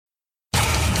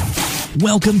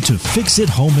Welcome to Fix It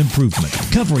Home Improvement,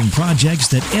 covering projects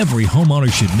that every homeowner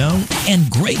should know and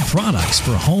great products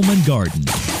for home and garden.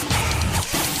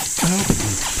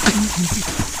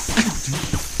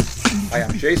 Hi,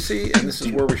 I'm JC, and this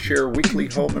is where we share weekly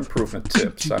home improvement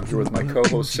tips. I'm here with my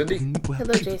co-host, Cindy.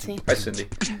 Hello, JC. Hi, Cindy.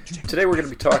 Today we're going to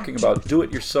be talking about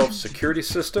do-it-yourself security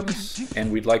systems,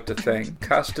 and we'd like to thank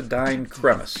Costadine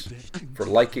Cremis for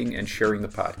liking and sharing the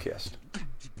podcast.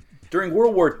 During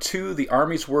World War II, the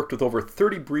armies worked with over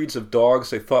 30 breeds of dogs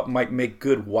they thought might make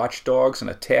good watchdogs and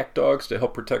attack dogs to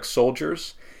help protect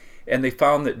soldiers. And they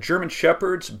found that German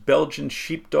Shepherds, Belgian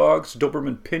Sheepdogs,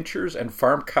 Doberman Pinschers, and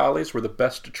Farm Collies were the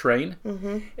best to train.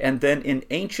 Mm-hmm. And then in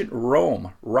ancient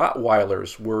Rome,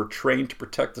 Rottweilers were trained to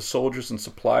protect the soldiers and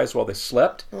supplies while they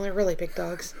slept. Well, they're really big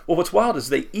dogs. Well, what's wild is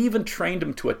they even trained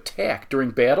them to attack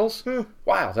during battles.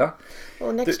 Wild, huh?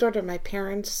 Well, next door to my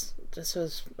parents, this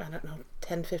was,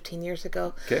 10, 15 years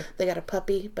ago. Okay. They got a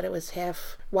puppy, but it was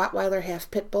half Rottweiler, half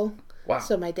Pit Bull. Wow.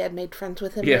 So my dad made friends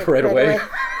with him. Yeah, right away.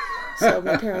 So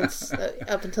my parents,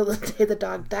 up until the day the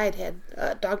dog died,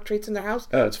 had dog treats in their house.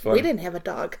 Oh, that's funny. We didn't have a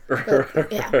dog.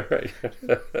 But, yeah. Right.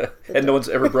 And no one's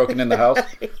ever broken in the house?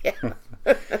 Yeah.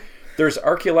 There's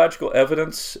archaeological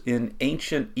evidence in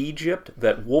ancient Egypt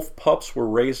that wolf pups were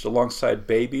raised alongside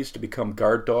babies to become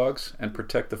guard dogs and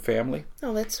protect the family.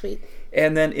 Oh, that's sweet.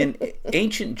 And then in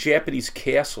ancient Japanese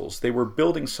castles, they were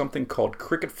building something called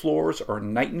cricket floors or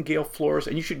nightingale floors.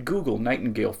 And you should Google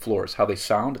nightingale floors, how they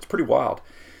sound. It's pretty wild.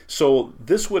 So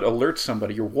this would alert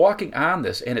somebody. You're walking on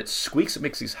this, and it squeaks. It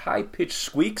makes these high-pitched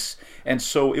squeaks. And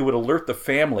so it would alert the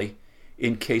family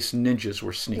in case ninjas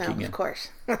were sneaking in. No, of course.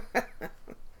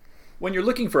 When you're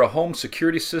looking for a home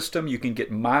security system, you can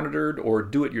get monitored or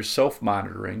do-it-yourself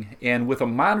monitoring. And with a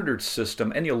monitored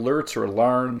system, any alerts or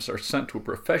alarms are sent to a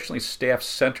professionally staffed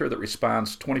center that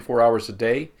responds 24 hours a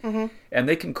day. Mm-hmm. And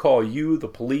they can call you, the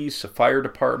police, a fire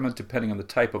department, depending on the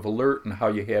type of alert and how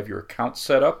you have your account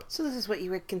set up. So this is what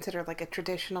you would consider like a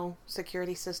traditional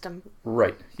security system?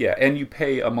 Right, yeah. And you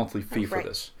pay a monthly fee for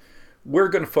this. We're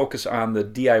going to focus on the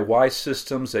DIY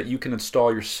systems that you can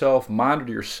install yourself,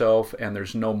 monitor yourself, and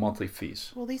there's no monthly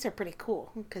fees. Well, these are pretty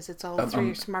cool because it's all through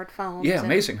your smartphones. Yeah,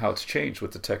 amazing how it's changed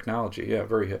with the technology. Yeah,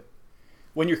 very hip.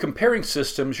 When you're comparing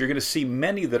systems, you're going to see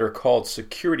many that are called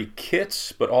security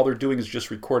kits, but all they're doing is just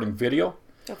recording video.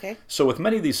 Okay. So with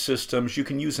many of these systems, you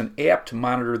can use an app to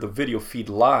monitor the video feed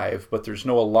live, but there's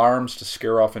no alarms to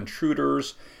scare off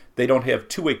intruders. They don't have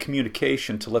two-way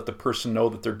communication to let the person know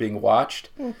that they're being watched.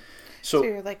 So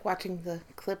you're like watching the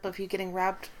clip of you getting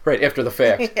robbed? Right, after the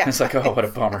fact. Yeah. It's like, oh, what a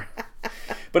bummer.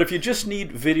 But if you just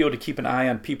need video to keep an eye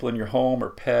on people in your home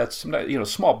or pets,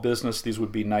 small business, these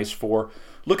would be nice for.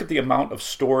 Look at the amount of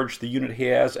storage the unit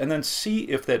has, and then see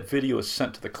if that video is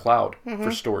sent to the cloud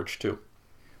for storage too.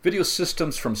 Video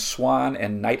systems from Swan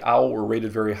and Night Owl were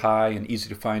rated very high and easy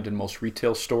to find in most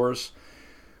retail stores.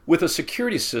 With a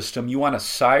security system, you want a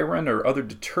siren or other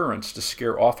deterrents to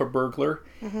scare off a burglar.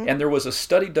 Mm-hmm. And there was a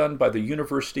study done by the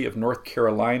University of North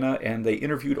Carolina, and they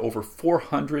interviewed over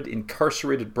 400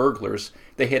 incarcerated burglars.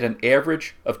 They had an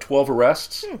average of 12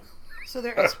 arrests. So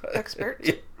they're experts?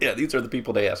 Yeah, these are the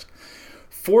people to ask.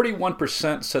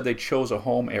 41% said they chose a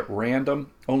home at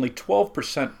random. Only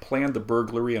 12% planned the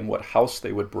burglary and what house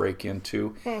they would break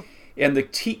into. And the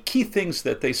key things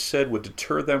that they said would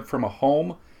deter them from a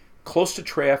home: close to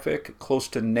traffic, close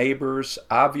to neighbors,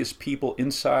 obvious people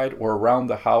inside or around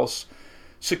the house.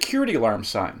 Security alarm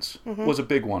signs was a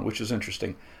big one, which is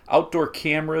interesting. Outdoor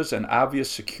cameras and obvious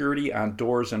security on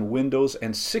doors and windows,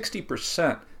 and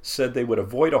 60% said they would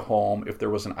avoid a home if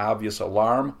there was an obvious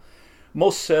alarm.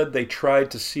 Most said they tried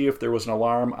to see if there was an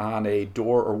alarm on a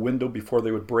door or window before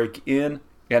they would break in,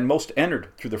 and most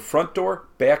entered through the front door,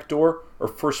 back door, or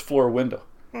first floor window.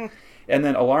 And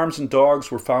then alarms and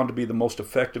dogs were found to be the most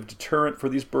effective deterrent for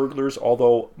these burglars,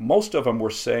 although most of them were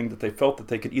saying that they felt that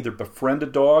they could either befriend a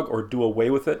dog or do away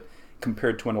with it,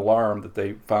 compared to an alarm that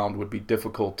they found would be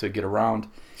difficult to get around.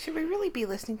 Should we really be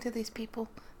listening to these people?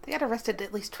 They got arrested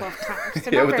at least 12 times.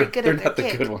 They're not very good at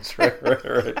their gig. They're not the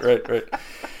good ones. Right.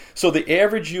 So the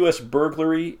average U.S.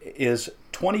 burglary is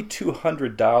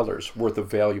 $2,200 worth of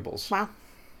valuables. Wow.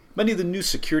 Many of the new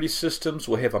security systems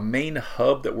will have a main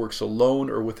hub that works alone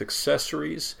or with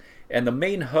accessories, and the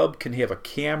main hub can have a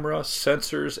camera,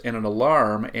 sensors, and an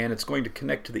alarm, and it's going to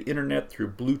connect to the internet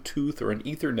through Bluetooth or an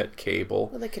Ethernet cable.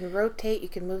 Well, they can rotate. You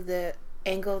can move the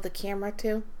angle of the camera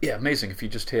too. Yeah, amazing if you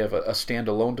just have a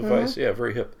standalone device. Yeah,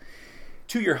 very hip.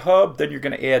 To your hub, then you're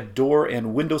going to add door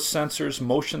and window sensors,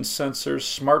 motion sensors,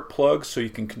 smart plugs so you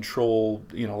can control,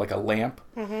 like a lamp.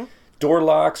 door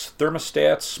locks,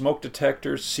 thermostats, smoke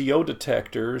detectors, CO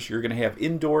detectors. You're going to have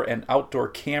indoor and outdoor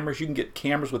cameras. You can get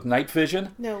cameras with night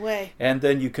vision. No way. And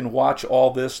then you can watch all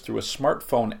this through a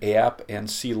smartphone app and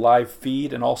see live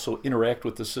feed and also interact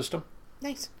with the system.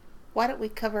 Nice. Why don't we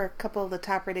cover a couple of the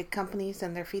top-rated companies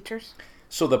and their features?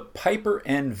 So the Piper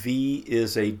NV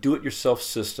is a do-it-yourself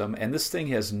system, and this thing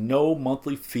has no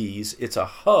monthly fees. It's a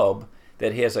hub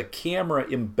that has a camera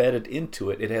embedded into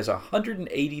it. It has a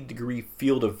 180-degree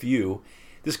field of view.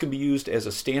 This can be used as a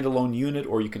standalone unit,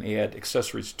 or you can add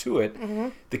accessories to it. Mm-hmm.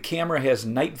 The camera has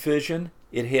night vision.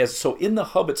 So in the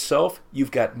hub itself,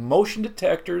 you've got motion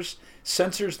detectors,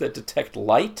 sensors that detect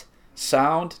light,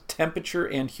 sound, temperature,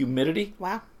 and humidity.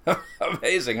 Wow.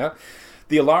 Amazing, huh?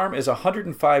 The alarm is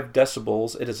 105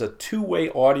 decibels. It is a two-way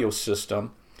audio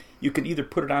system. You can either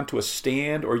put it onto a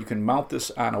stand or you can mount this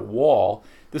on a wall.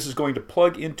 This is going to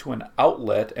plug into an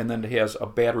outlet, and then it has a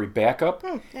battery backup.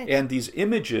 Nice. And these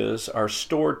images are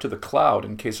stored to the cloud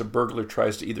in case a burglar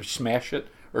tries to either smash it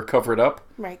or cover it up.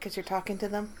 Right, because you're talking to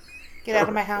them. Get out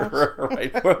of my house.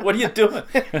 Right. What are you doing?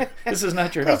 This is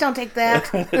not your house. Please don't take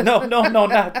that. No,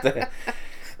 not that.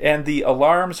 And the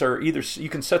alarms are either, you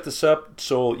can set this up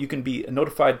so you can be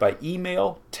notified by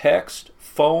email, text,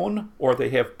 phone, or they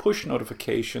have push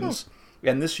notifications.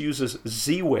 And this uses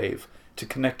Z-Wave to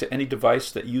connect to any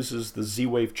device that uses the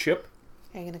Z-Wave chip.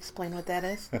 Are you going to explain what that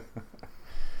is?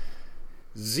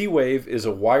 Z-Wave is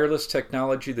a wireless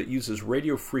technology that uses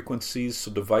radio frequencies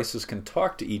so devices can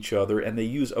talk to each other, and they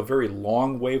use a very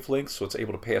long wavelength so it's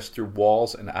able to pass through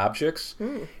walls and objects.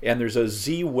 And there's a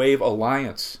Z-Wave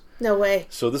Alliance. No way.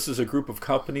 So this is a group of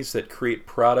companies that create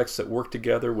products that work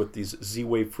together with these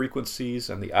Z-Wave frequencies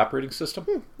and the operating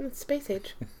system. It's space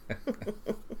age.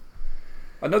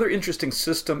 Another interesting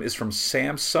system is from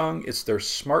Samsung. It's their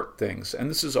Smart Things, and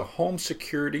this is a home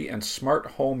security and smart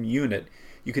home unit.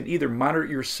 You can either monitor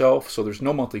it yourself, so there's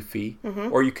no monthly fee,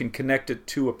 or you can connect it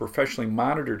to a professionally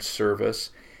monitored service.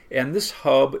 And this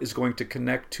hub is going to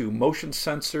connect to motion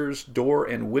sensors, door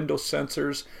and window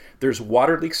sensors. There's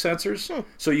water leak sensors,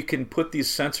 so you can put these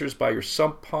sensors by your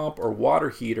sump pump or water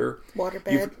heater.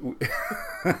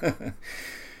 Waterbed.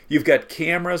 You've got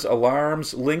cameras,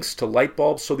 alarms, links to light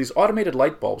bulbs. So these automated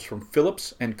light bulbs from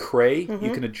Philips and Cray,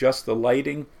 you can adjust the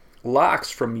lighting. Locks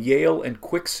from Yale and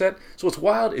Kwikset. So what's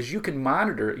wild is you can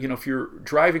monitor, if you're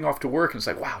driving off to work and it's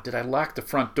like, wow, did I lock the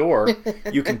front door?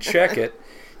 You can check it.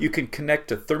 You can connect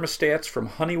to thermostats from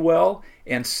Honeywell,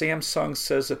 and Samsung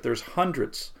says that there's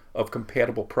hundreds of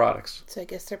compatible products. So I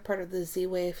guess they're part of the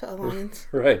Z-Wave Alliance.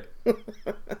 Right.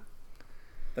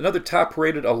 Another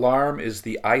top-rated alarm is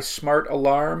the iSmart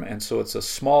alarm, and so it's a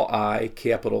small I,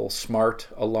 capital Smart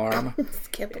alarm. It's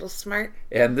capital Smart.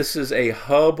 And this is a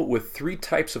hub with 3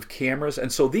 types of cameras,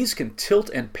 and so these can tilt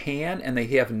and pan, and they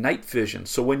have night vision.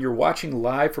 So when you're watching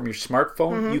live from your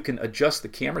smartphone, you can adjust the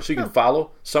camera so you can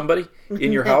follow somebody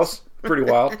in your house. Pretty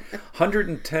wild.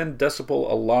 110 decibel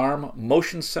alarm,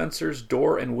 motion sensors,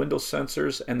 door and window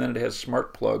sensors, and then it has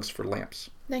smart plugs for lamps.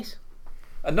 Nice.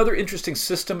 Another interesting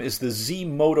system is the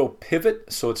Z-Modo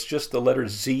Pivot. So it's just the letter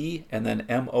Z and then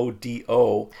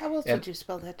M-O-D-O. How else would you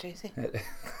spell that, JC?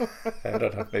 I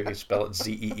don't know. Maybe you spell it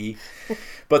Z-E-E.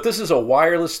 But this is a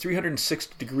wireless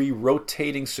 360-degree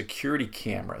rotating security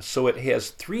camera. So it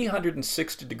has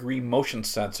 360-degree motion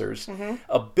sensors,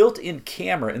 a built-in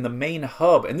camera in the main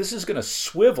hub, and this is going to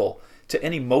swivel to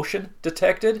any motion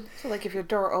detected. So like if your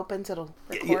door opens, it'll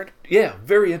record? Yeah,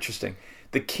 very interesting.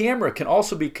 The camera can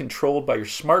also be controlled by your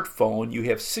smartphone. You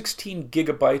have 16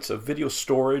 gigabytes of video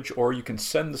storage, or you can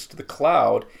send this to the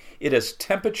cloud. It has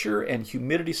temperature and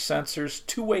humidity sensors,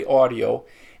 two-way audio,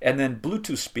 and then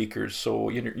Bluetooth speakers. So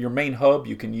your main hub,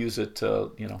 you can use it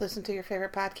to, listen to your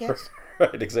favorite podcast.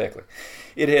 Right, exactly.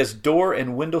 It has door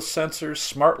and window sensors,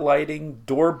 smart lighting,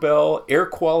 doorbell, air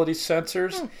quality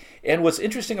sensors. And what's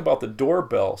interesting about the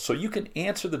doorbell, so you can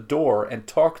answer the door and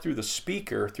talk through the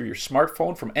speaker through your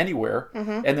smartphone from anywhere.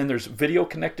 And then there's video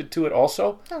connected to it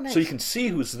also. Oh, nice. So you can see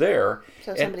who's there.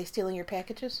 So somebody's stealing your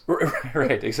packages?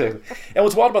 Right, exactly. And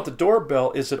what's wild about the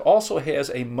doorbell is it also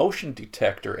has a motion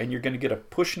detector, and you're going to get a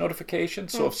push notification.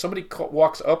 So if somebody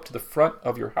walks up to the front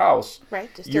of your house...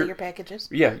 Right, to steal your packages.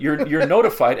 Yeah, you're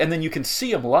notified, and then you can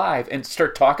see them live and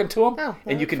start talking to them. Oh, well,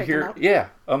 and you can hear... Yeah,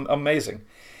 amazing.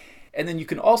 And then you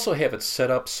can also have it set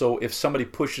up so if somebody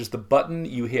pushes the button,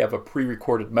 you have a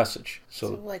pre-recorded message.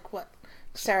 So like what?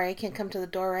 Sorry, I can't come to the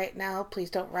door right now. Please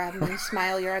don't rob me.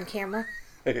 Smile, you're on camera.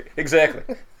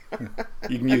 Exactly.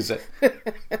 You can use it.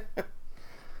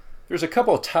 There's a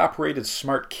couple of top-rated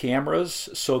smart cameras.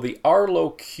 So the Arlo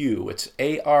Q, it's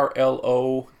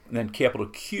A-R-L-O and then capital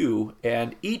Q,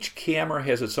 and each camera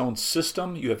has its own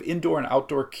system. You have indoor and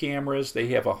outdoor cameras. They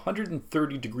have a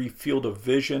 130-degree field of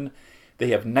vision. They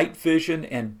have night vision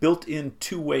and built-in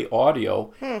two-way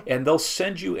audio, and they'll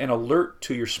send you an alert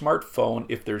to your smartphone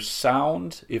if there's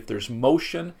sound, if there's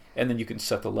motion, and then you can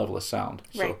set the level of sound.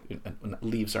 Right. So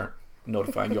leaves aren't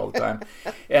notifying you all the time.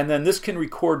 And then this can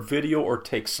record video or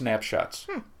take snapshots.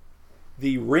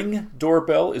 The Ring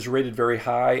doorbell is rated very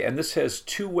high, and this has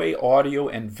two-way audio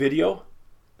and video.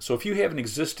 So if you have an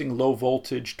existing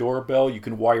low-voltage doorbell, you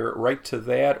can wire it right to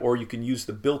that, or you can use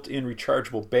the built-in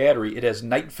rechargeable battery. It has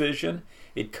night vision,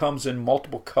 it comes in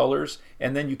multiple colors,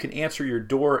 and then you can answer your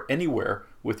door anywhere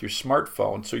with your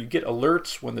smartphone. So you get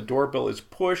alerts when the doorbell is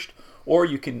pushed, or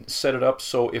you can set it up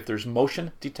so if there's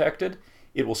motion detected,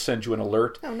 it will send you an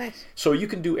alert. Oh, nice. So you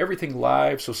can do everything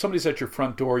live. So if somebody's at your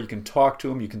front door, you can talk to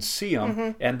them, you can see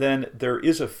them, and then there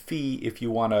is a fee if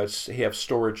you want to have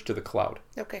storage to the cloud.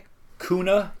 Okay.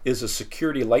 Kuna is a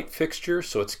security light fixture,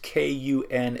 so it's Kuna.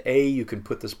 You can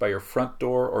put this by your front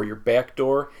door or your back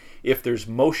door. If there's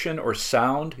motion or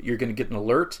sound, you're going to get an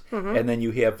alert, and then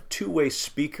you have two-way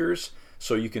speakers,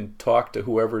 so you can talk to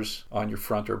whoever's on your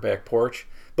front or back porch.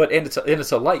 And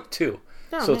it's a light too,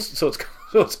 Oh, so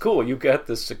it's cool. You've got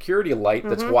this security light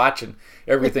that's watching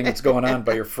everything that's going on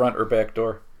by your front or back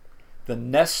door. The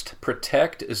Nest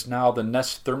Protect is now the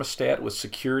Nest thermostat with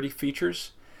security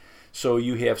features. So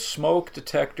you have smoke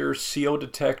detectors, CO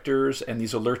detectors, and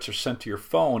these alerts are sent to your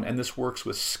phone, and this works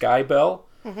with Skybell.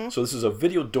 So this is a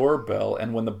video doorbell,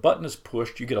 and when the button is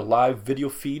pushed, you get a live video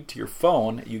feed to your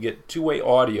phone. You get two-way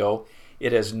audio.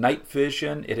 It has night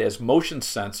vision. It has motion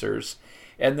sensors.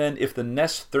 And then if the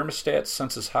Nest thermostat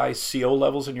senses high CO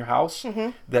levels in your house,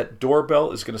 that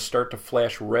doorbell is going to start to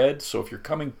flash red. So if you're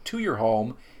coming to your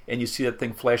home and you see that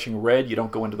thing flashing red, you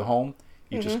don't go into the home.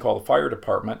 You just call the fire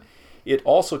department. It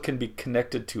also can be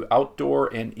connected to outdoor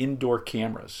and indoor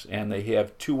cameras, and they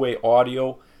have two-way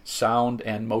audio, sound,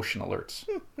 and motion alerts.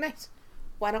 Nice.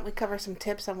 Why don't we cover some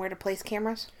tips on where to place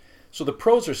cameras? So the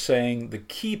pros are saying the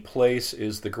key place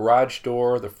is the garage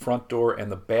door, the front door,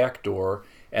 and the back door,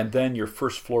 and then your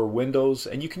first floor windows.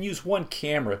 And you can use one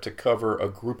camera to cover a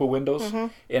group of windows,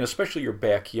 and especially your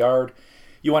backyard.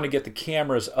 You want to get the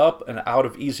cameras up and out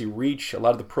of easy reach. A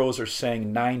lot of the pros are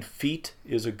saying 9 feet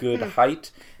is a good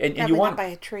height. And you want not by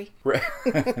a tree. Right.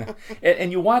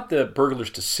 and you want the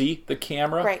burglars to see the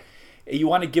camera. Right. You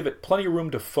want to give it plenty of room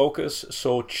to focus,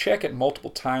 so check it multiple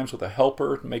times with a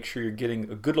helper to make sure you're getting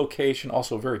a good location,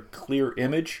 also a very clear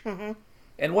image.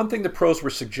 And one thing the pros were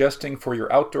suggesting for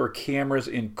your outdoor cameras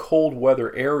in cold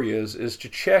weather areas is to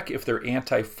check if they're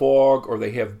anti-fog or they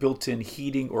have built-in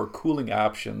heating or cooling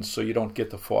options so you don't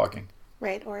get the fogging.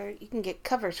 Right, or you can get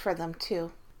covers for them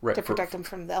too, Right, to protect them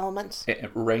from the elements.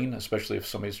 Rain, especially if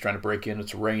somebody's trying to break in,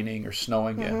 it's raining or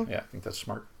snowing. Yeah, I think that's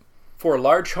smart. For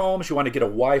large homes, you want to get a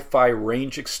Wi-Fi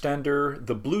range extender,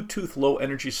 the Bluetooth low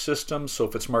energy system, so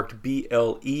if it's marked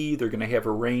BLE, they're going to have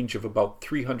a range of about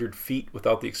 300 feet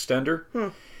without the extender.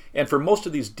 And for most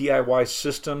of these DIY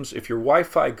systems, if your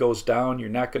Wi-Fi goes down, you're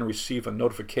not going to receive a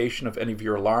notification of any of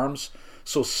your alarms.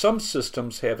 So some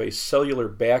systems have a cellular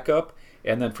backup,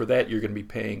 and then for that you're going to be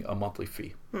paying a monthly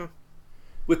fee.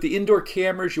 With the indoor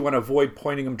cameras, you want to avoid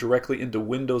pointing them directly into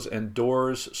windows and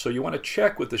doors. So you want to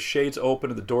check with the shades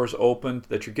open and the doors open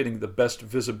that you're getting the best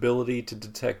visibility to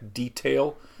detect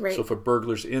detail. Right. So if a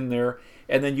burglar's in there.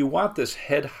 And then you want this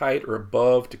head height or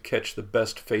above to catch the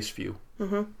best face view.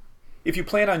 If you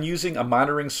plan on using a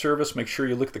monitoring service, make sure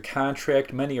you look at the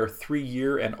contract. Many are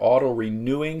 3-year and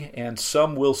auto-renewing, and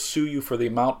some will sue you for the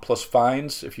amount plus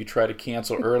fines if you try to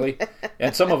cancel early.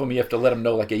 And some of them you have to let them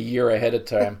know like a year ahead of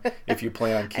time if you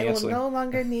plan on canceling. I will no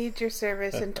longer need your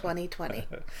service in 2020.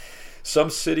 Some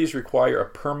cities require a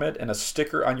permit and a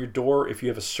sticker on your door if you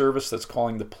have a service that's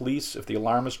calling the police if the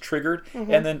alarm is triggered.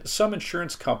 And then some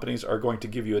insurance companies are going to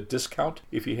give you a discount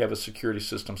if you have a security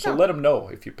system. So let them know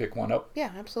if you pick one up. Yeah,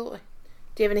 absolutely.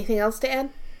 Do you have anything else to add?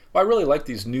 Well, I really like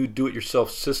these new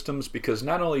do-it-yourself systems because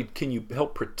not only can you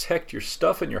help protect your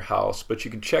stuff in your house, but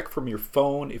you can check from your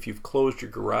phone if you've closed your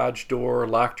garage door,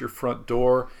 locked your front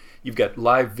door. You've got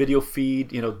live video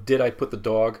feed. You know, did I put the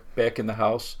dog back in the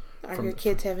house? Are your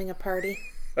kids having a party?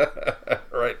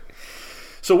 Right.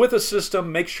 So with a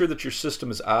system, make sure that your system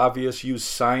is obvious. Use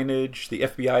signage. The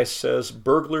FBI says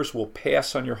burglars will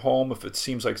pass on your home if it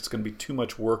seems like it's going to be too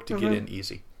much work to get in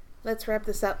easy. Let's wrap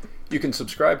this up. You can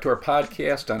subscribe to our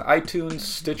podcast on iTunes,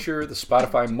 Stitcher, the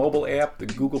Spotify mobile app, the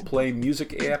Google Play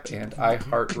Music app, and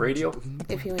iHeartRadio.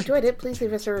 If you enjoyed it, please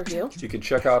leave us a review. You can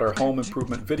check out our home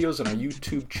improvement videos on our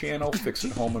YouTube channel, Fix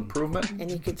It Home Improvement. And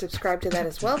you can subscribe to that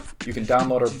as well. You can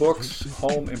download our books,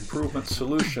 Home Improvement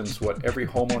Solutions, What Every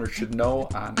Homeowner Should Know,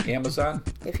 on Amazon.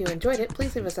 If you enjoyed it,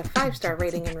 please leave us a 5-star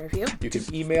rating and review. You can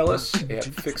email us at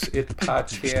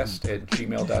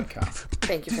fixitpodcast@gmail.com.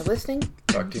 Thank you for listening.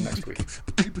 Talk to you next week.